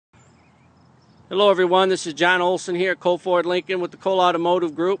Hello everyone, this is John Olson here at Cole Ford Lincoln with the Cole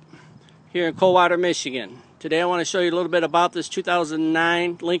Automotive Group here in Coldwater, Michigan. Today I want to show you a little bit about this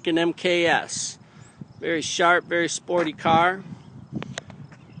 2009 Lincoln MKS. Very sharp, very sporty car.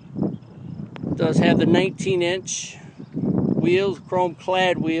 It does have the 19-inch wheels, chrome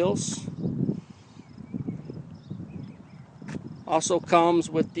clad wheels. Also comes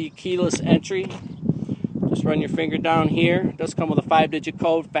with the keyless entry. Just run your finger down here. It does come with a 5-digit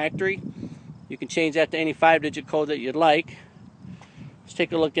code factory. You can change that to any 5-digit code that you'd like. Let's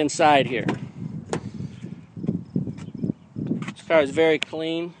take a look inside here. This car is very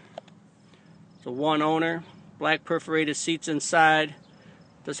clean. It's a one owner. Black perforated seats inside.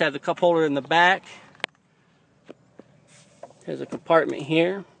 Does have the cup holder in the back. There's a compartment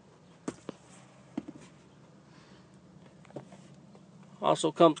here.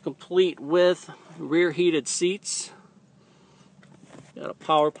 Also comes complete with rear heated seats. Got a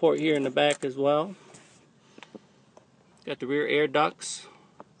power port here in the back as well. Got the rear air ducts.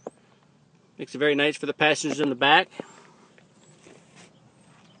 Makes it very nice for the passengers in the back.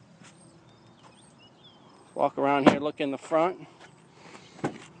 Walk around here, look in the front.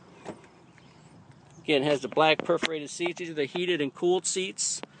 Again, it has the black perforated seats. These are the heated and cooled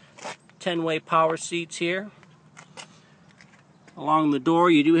seats. 10-way power seats here. Along the door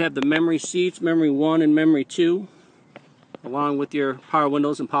you do have the memory seats, memory 1 and memory 2. Along with your power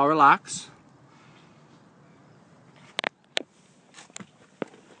windows and power locks.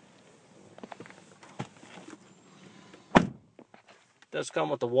 It does come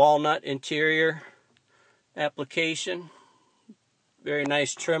with the walnut interior application. Very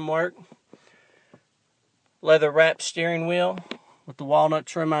nice trim work. Leather wrapped steering wheel with the walnut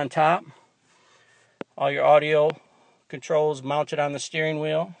trim on top. All your audio controls mounted on the steering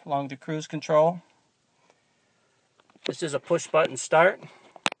wheel along with the cruise control. This is a push button start.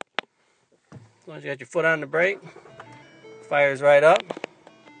 As long as you got your foot on the brake, fires right up.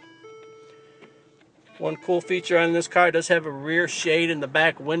 One cool feature on this car, it does have a rear shade in the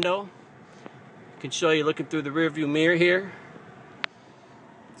back window. I can show you looking through the rear view mirror here.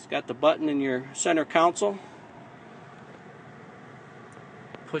 It's got the button in your center console.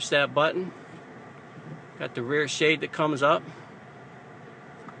 Push that button. Got the rear shade that comes up.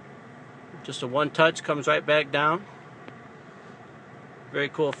 Just a one touch, comes right back down. Very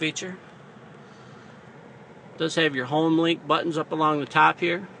cool feature. It does have your home link buttons up along the top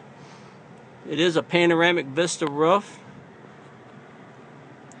here. It is a panoramic vista roof.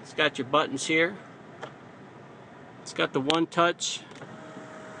 It's got your buttons here. It's got the one touch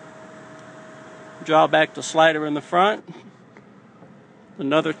draw back the slider in the front.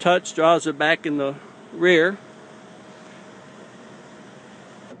 Another touch draws it back in the rear.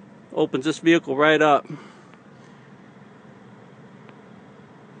 Opens this vehicle right up.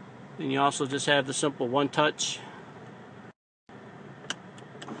 And you also just have the simple one touch.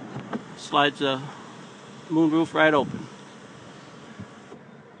 Slides the moonroof right open.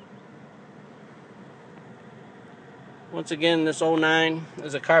 Once again, this 09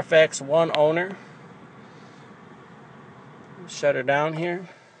 is a Carfax one owner. Shut her down here.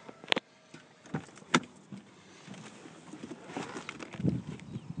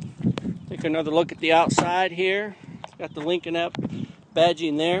 Take another look at the outside here. It's got the Lincoln app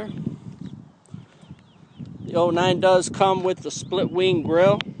badging there. The 09 does come with the split wing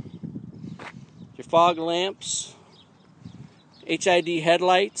grille, your fog lamps, HID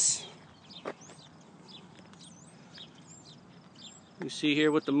headlights. You see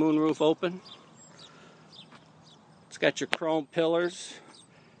here with the moonroof open. It's got your chrome pillars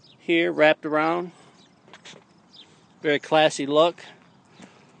here wrapped around. Very classy look.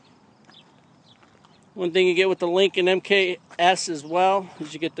 One thing you get with the Lincoln MKS as well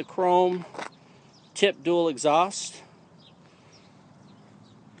is you get the chrome tip dual exhaust.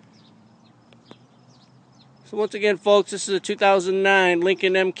 So once again, folks, this is a 2009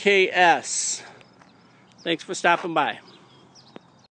 Lincoln MKS. Thanks for stopping by.